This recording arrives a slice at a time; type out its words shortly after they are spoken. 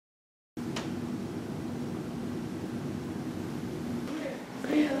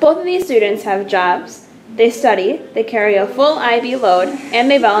Both of these students have jobs, they study, they carry a full IB load, and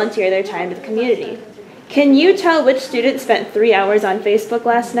they volunteer their time to the community. Can you tell which student spent 3 hours on Facebook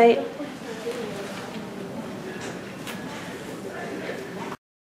last night?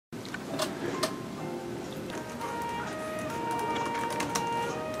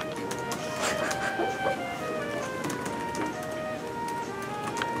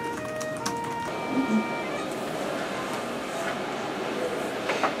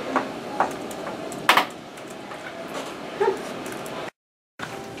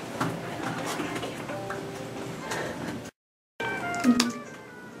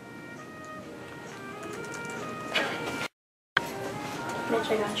 Mitch,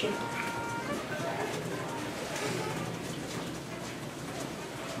 I got you.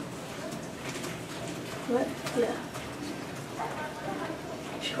 What? Yeah.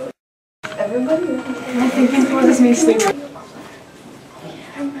 Everybody? I think he's going to me sleep.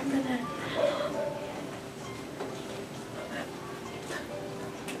 I remember that.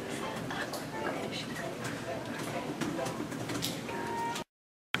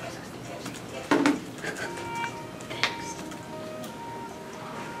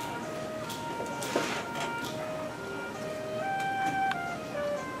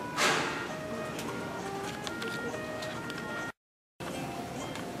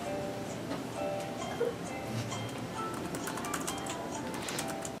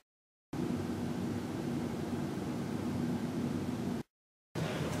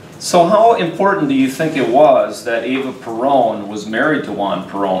 So how important do you think it was that Eva Perón was married to Juan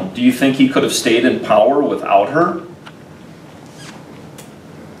Perón? Do you think he could have stayed in power without her?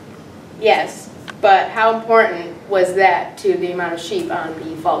 Yes, but how important was that to the amount of sheep on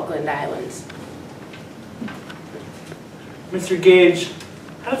the Falkland Islands? Mr. Gage,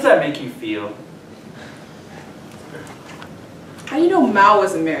 how does that make you feel? How do you know Mao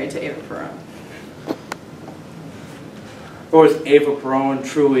wasn't married to Eva Perón? Or was Eva Perón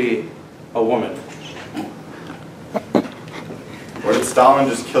truly a woman? Or did Stalin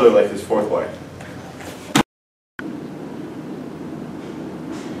just kill her like his fourth wife?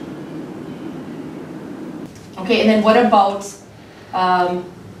 Okay, and then what about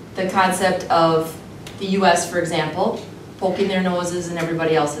the concept of the U.S., for example, poking their noses in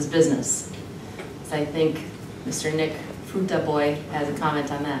everybody else's business? So I think Mr. Nick Fruta Boy has a comment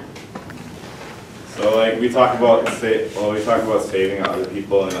on that. So like we talk about saving other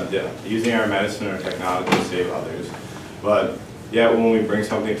people and using our medicine or technology to save others. But yeah, when we bring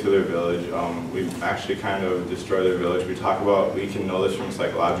something to their village, we actually kind of destroy their village. We can know this from a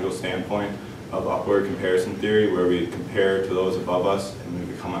psychological standpoint of upward comparison theory, where we compare to those above us and we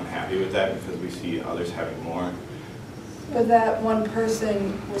become unhappy with that because we see others having more. But that one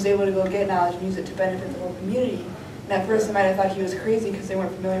person was able to go get knowledge and use it to benefit the whole community. And at first they might have thought he was crazy because they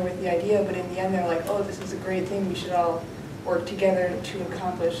weren't familiar with the idea, but in the end they're like, oh, this is a great thing, we should all work together to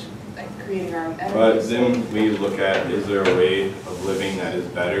accomplish creating our own energy. But then we look at, is there a way of living that is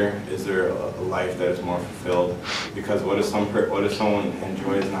better? Is there a life that is more fulfilled? Because what if someone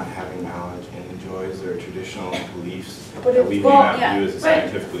enjoys not having knowledge and enjoys their traditional beliefs that we may not view as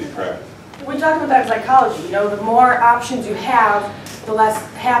scientifically correct? We're talking about that in psychology, the more options you have, the less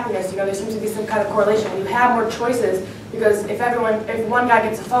happiness, there seems to be some kind of correlation. When you have more choices, because if one guy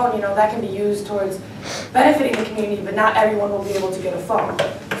gets a phone, that can be used towards benefiting the community, but not everyone will be able to get a phone.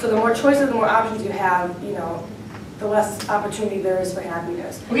 So the more choices, the more options you have, the less opportunity there is for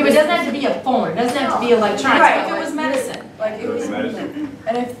happiness. Okay, but it doesn't have to be a phone, it doesn't have to be electronics, right. If it was medicine. Like it was medicine.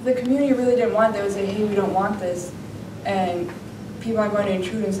 And if the community really didn't want it, they would say, hey, we don't want this. And people aren't going to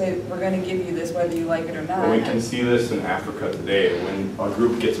intrude and say, we're going to give you this whether you like it or not. Well, we can see this in Africa today. When a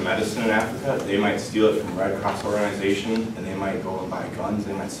group gets medicine in Africa, they might steal it from Red Cross organization, and they might go and buy guns,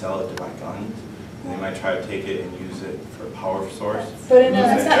 they might sell it to buy guns, and they might try to take it and use it for a power source. But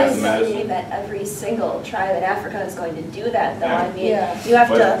that's not to say that every single tribe in Africa is going to do that, though. I mean, you have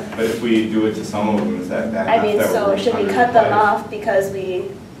to... But if we do it to some of them, is that bad? I mean, so should we cut them off because we,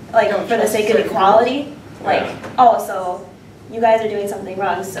 for the sake of equality? Oh, so you guys are doing something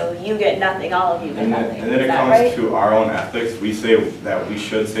wrong, so you get nothing, all of you get nothing. And then it comes to our own ethics. We say that we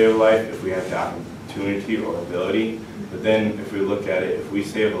should save a life if we have the opportunity or ability. But then if we look at it, if we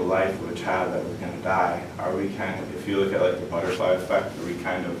save a life of a child that was going to die, are we if you look at the butterfly effect, are we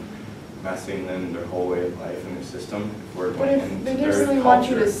kind of messing in their whole way of life and their system. If we're But going if into they their didn't really want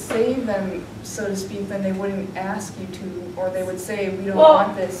you culture. to save them, so to speak, then they wouldn't ask you to, or they would say, we don't Well,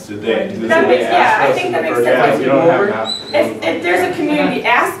 want this. Did we they, wanna do did this." That they makes- yeah, ask I us think in that the makes first sense. place? You don't have that. If there's a community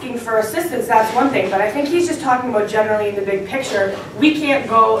asking for assistance, that's one thing, but I think he's just talking about generally in the big picture. We can't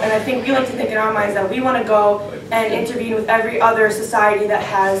go, and I think we like to think in our minds that we want to go and intervene with every other society that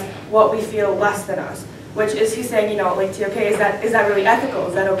has what we feel less than us. Which is, he's saying, you know, like, okay, is that really ethical?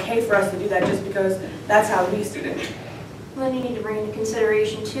 Is that okay for us to do that just because that's how we student? Well, then you need to bring into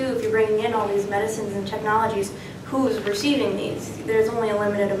consideration too, if you're bringing in all these medicines and technologies, who's receiving these? There's only a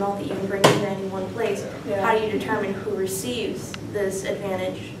limited amount that you can bring into any one place. Yeah. How do you determine who receives this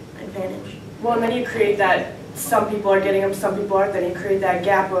advantage? Well, and then you create that some people are getting them, some people aren't. Then you create that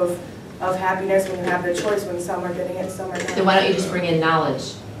gap of happiness when you have the choice when some are getting it, some are not. Then why don't you just bring in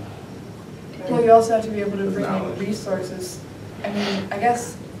knowledge? Well, you also have to be able to bring in resources. I mean, I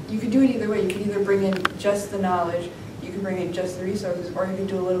guess you could do it either way. You could either bring in just the knowledge, you could bring in just the resources, or you could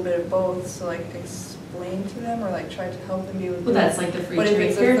do a little bit of both. So like explain to them or like try to help them be able to Well, do that's it. like the free But if trade,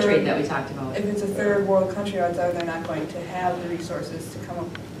 it's a fair third- trade that we talked about. If it's a third world country, odds are they're not going to have the resources to come up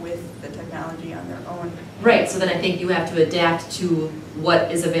with the technology on their own. Right, so then I think you have to adapt to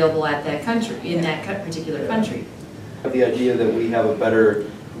what is available at that country, in that particular country. The idea that we have a better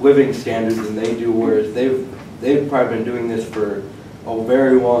living standard than they do, whereas they've probably been doing this for a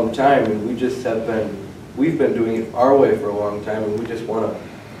very long time, and we've been doing it our way for a long time, and we just want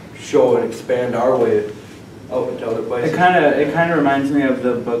to show and expand our way out into other places. It kind of reminds me of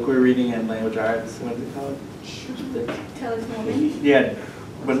the book we're reading in language arts. What is it called? Tell it to women. Yeah,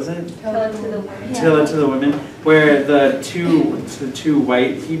 what is it? Tell it to the women. Tell It to the Women, where the two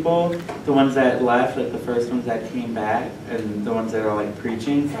white people, the ones that left, like the first ones that came back, and the ones that are like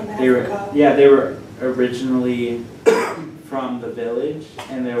preaching, From they were Africa. they were originally from the village,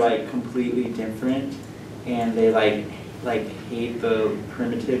 and they're like completely different, and they like hate the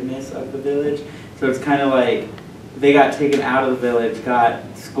primitiveness of the village. So it's kind of like they got taken out of the village, got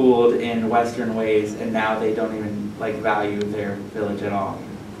schooled in Western ways, and now they don't even like value their village at all.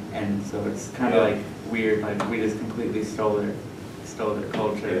 And so it's kind of like weird, like we just completely stole their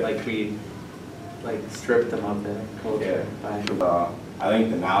culture, Yeah. like we stripped them of their culture. I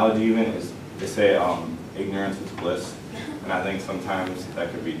think the knowledge even is, they say ignorance is bliss, and I think sometimes that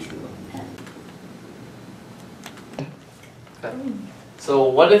could be true. So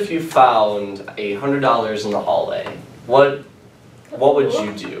what if you found $100 in the hallway? What would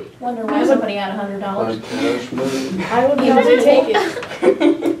you do? Wonder why somebody got $100. I would probably take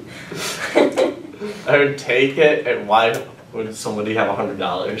it. I would take it, and why would somebody have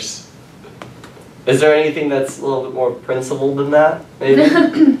 $100? Is there anything that's a little bit more principled than that, maybe?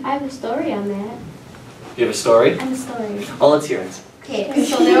 I have a story on that. You have a story? I have a story. Oh, let's hear it. Okay,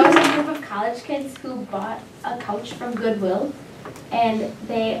 so there was a group of college kids who bought a couch from Goodwill, and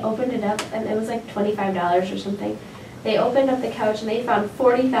they opened it up, and it was like $25 or something. They opened up the couch, and they found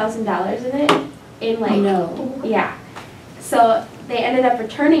 $40,000 in it, in like, yeah. So they ended up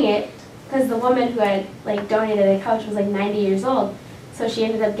returning it, because the woman who had like donated the couch was like 90 years old, so she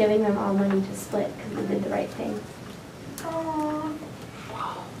ended up giving them all money to split, because they did the right thing.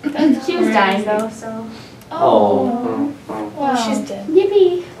 She was dying though, so. Oh. Wow. She's dead.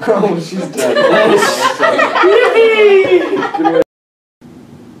 Yippee! Oh, she's dead. Yippee!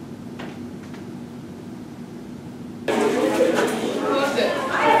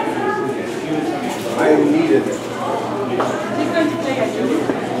 I am needed.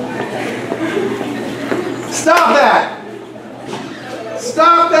 Stop that!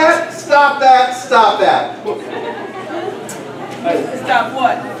 Stop that! Stop that! Stop that! Stop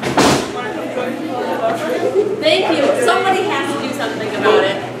what? Thank you. Somebody has to do something about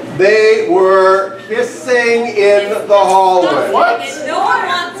it. They were kissing in the hallway. What? No one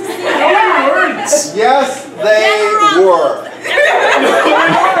wants to see it. Yes, they were.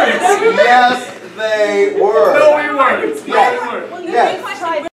 Yes, they were. No, we weren't. Yes. Yes.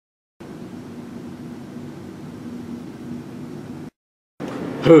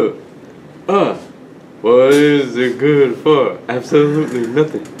 What is it good for? Absolutely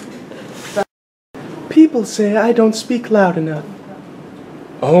nothing. People say I don't speak loud enough.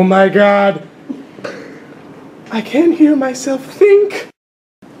 Oh my God. I can't hear myself think.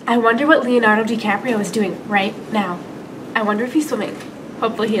 I wonder what Leonardo DiCaprio is doing right now. I wonder if he's swimming.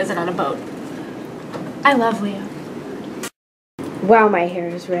 Hopefully he isn't on a boat. I love Leo. Wow, my hair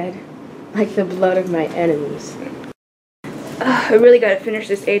is red, like the blood of my enemies. I really gotta finish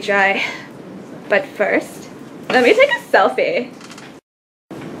this HI. But first, let me take a selfie.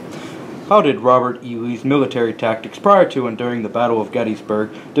 How did Robert E. Lee's military tactics prior to and during the Battle of Gettysburg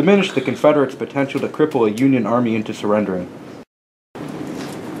diminish the Confederates' potential to cripple a Union army into surrendering?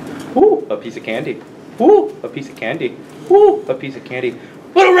 Ooh, a piece of candy. Ooh, a piece of candy. Ooh, a piece of candy.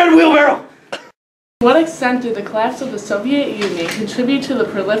 Little red wheelbarrow! To what extent did the collapse of the Soviet Union contribute to the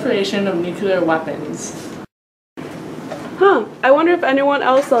proliferation of nuclear weapons? I wonder if anyone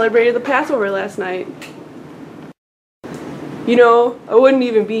else celebrated the Passover last night. You know, I wouldn't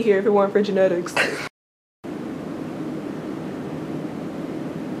even be here if it weren't for genetics.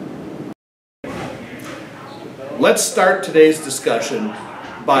 Let's start today's discussion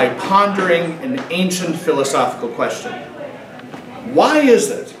by pondering an ancient philosophical question. Why is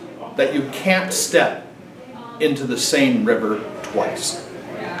it that you can't step into the same river twice?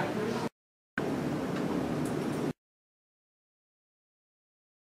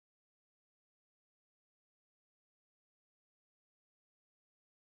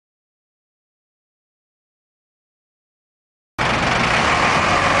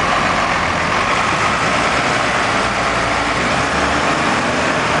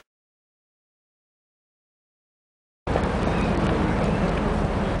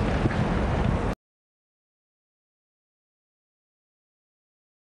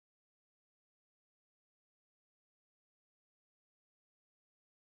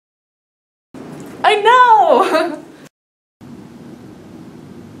 I know!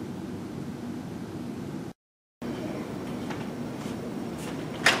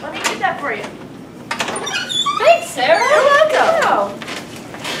 Let me get that for you. Thanks, Sarah. You're welcome.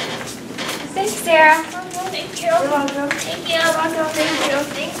 Thanks, Sarah. Thank you. You're welcome. Thank you. You're welcome. Thank you.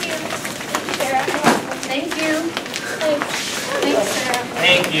 Thank you. Thank you, Sarah. Thank you. Thanks. Thanks, Sarah.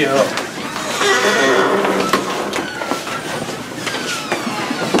 Thank you.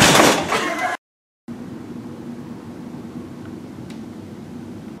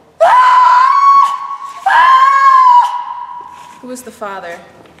 Who was the father?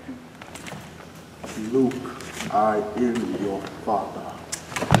 Luke, I am your father.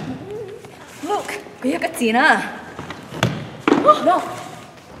 Look, kaya Katina. No.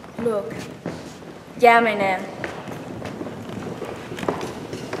 Look. Yeah, my name.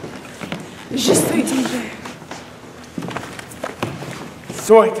 Je suis DJ.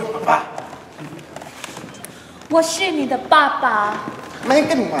 Soy tu papá. 我是你的爸爸。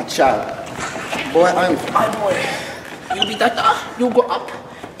 Make it my child. Boy, I'm fine, boy. You'll be doctor, you'll grow up,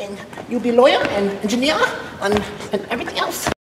 and you'll be lawyer and engineer and everything else.